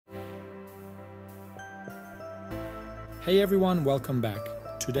Hey everyone, welcome back.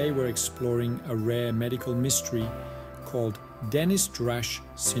 Today we're exploring a rare medical mystery called Denys-Drash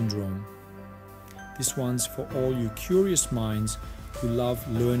syndrome. This one's for all you curious minds who love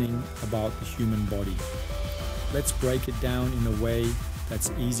learning about the human body. Let's break it down in a way that's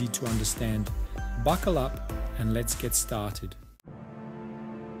easy to understand. Buckle up and let's get started.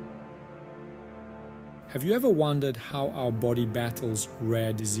 Have you ever wondered how our body battles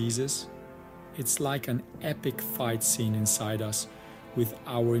rare diseases? It's like an epic fight scene inside us, with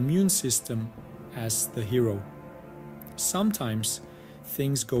our immune system as the hero. Sometimes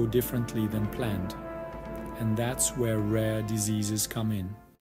things go differently than planned, and that's where rare diseases come in.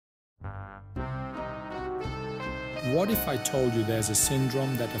 What if I told you there's a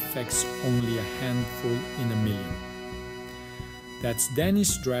syndrome that affects only a handful in a million? That's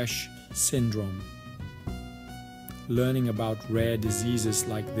Denys-Drash syndrome. Learning about rare diseases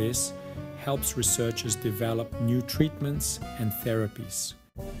like this helps researchers develop new treatments and therapies.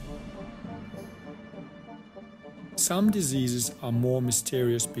 Some diseases are more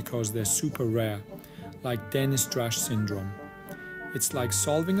mysterious because they're super rare, like Denys-Drash syndrome. It's like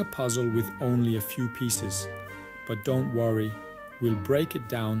solving a puzzle with only a few pieces. But don't worry, we'll break it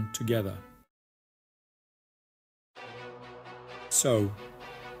down together. So,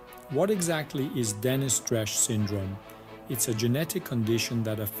 what exactly is Denys-Drash syndrome? It's a genetic condition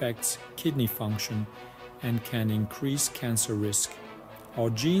that affects kidney function and can increase cancer risk. Our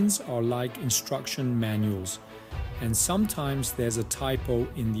genes are like instruction manuals, and sometimes there's a typo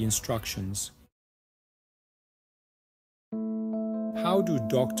in the instructions. How do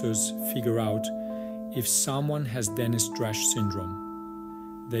doctors figure out if someone has Denys-Drash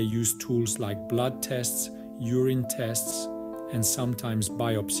syndrome? They use tools like blood tests, urine tests, and sometimes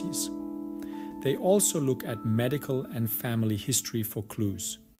biopsies. They also look at medical and family history for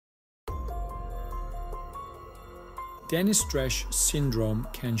clues. Denys-Drash syndrome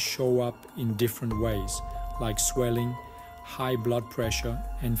can show up in different ways, like swelling, high blood pressure,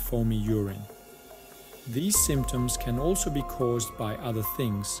 and foamy urine. These symptoms can also be caused by other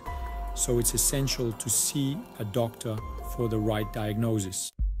things, so it's essential to see a doctor for the right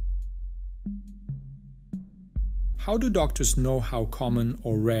diagnosis. How do doctors know how common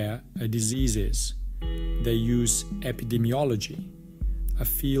or rare a disease is? They use epidemiology, a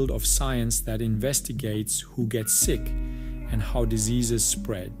field of science that investigates who gets sick and how diseases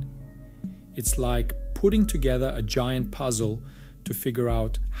spread. It's like putting together a giant puzzle to figure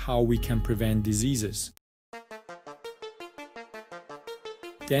out how we can prevent diseases.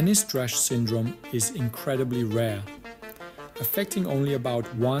 Denys-Drash syndrome is incredibly rare, affecting only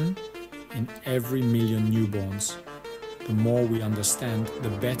about 1 in every million newborns. The more we understand, the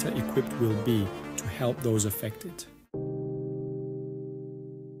better equipped we'll be to help those affected.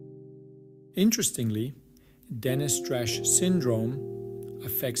 Interestingly, Denys-Drash syndrome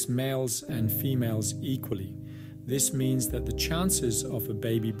affects males and females equally. This means that the chances of a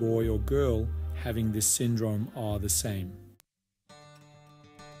baby boy or girl having this syndrome are the same.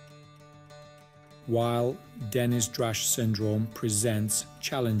 While Denys-Drash syndrome presents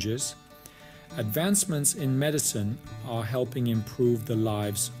challenges, advancements in medicine are helping improve the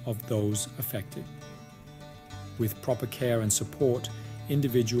lives of those affected. With proper care and support,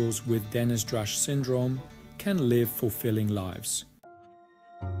 individuals with Denys-Drash syndrome can live fulfilling lives.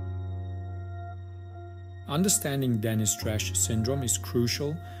 Understanding Denys-Drash syndrome is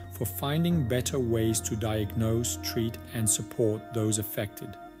crucial for finding better ways to diagnose, treat, and support those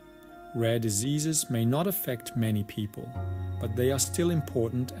affected. Rare diseases may not affect many people, but they are still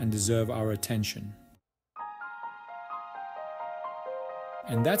important and deserve our attention.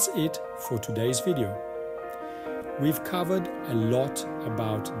 And that's it for today's video. We've covered a lot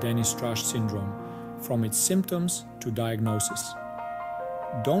about Denys-Drash syndrome, from its symptoms to diagnosis.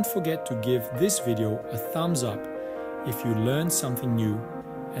 Don't forget to give this video a thumbs up if you learned something new,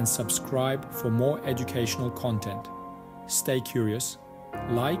 and subscribe for more educational content. Stay curious,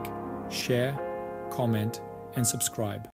 like, share, comment, and subscribe.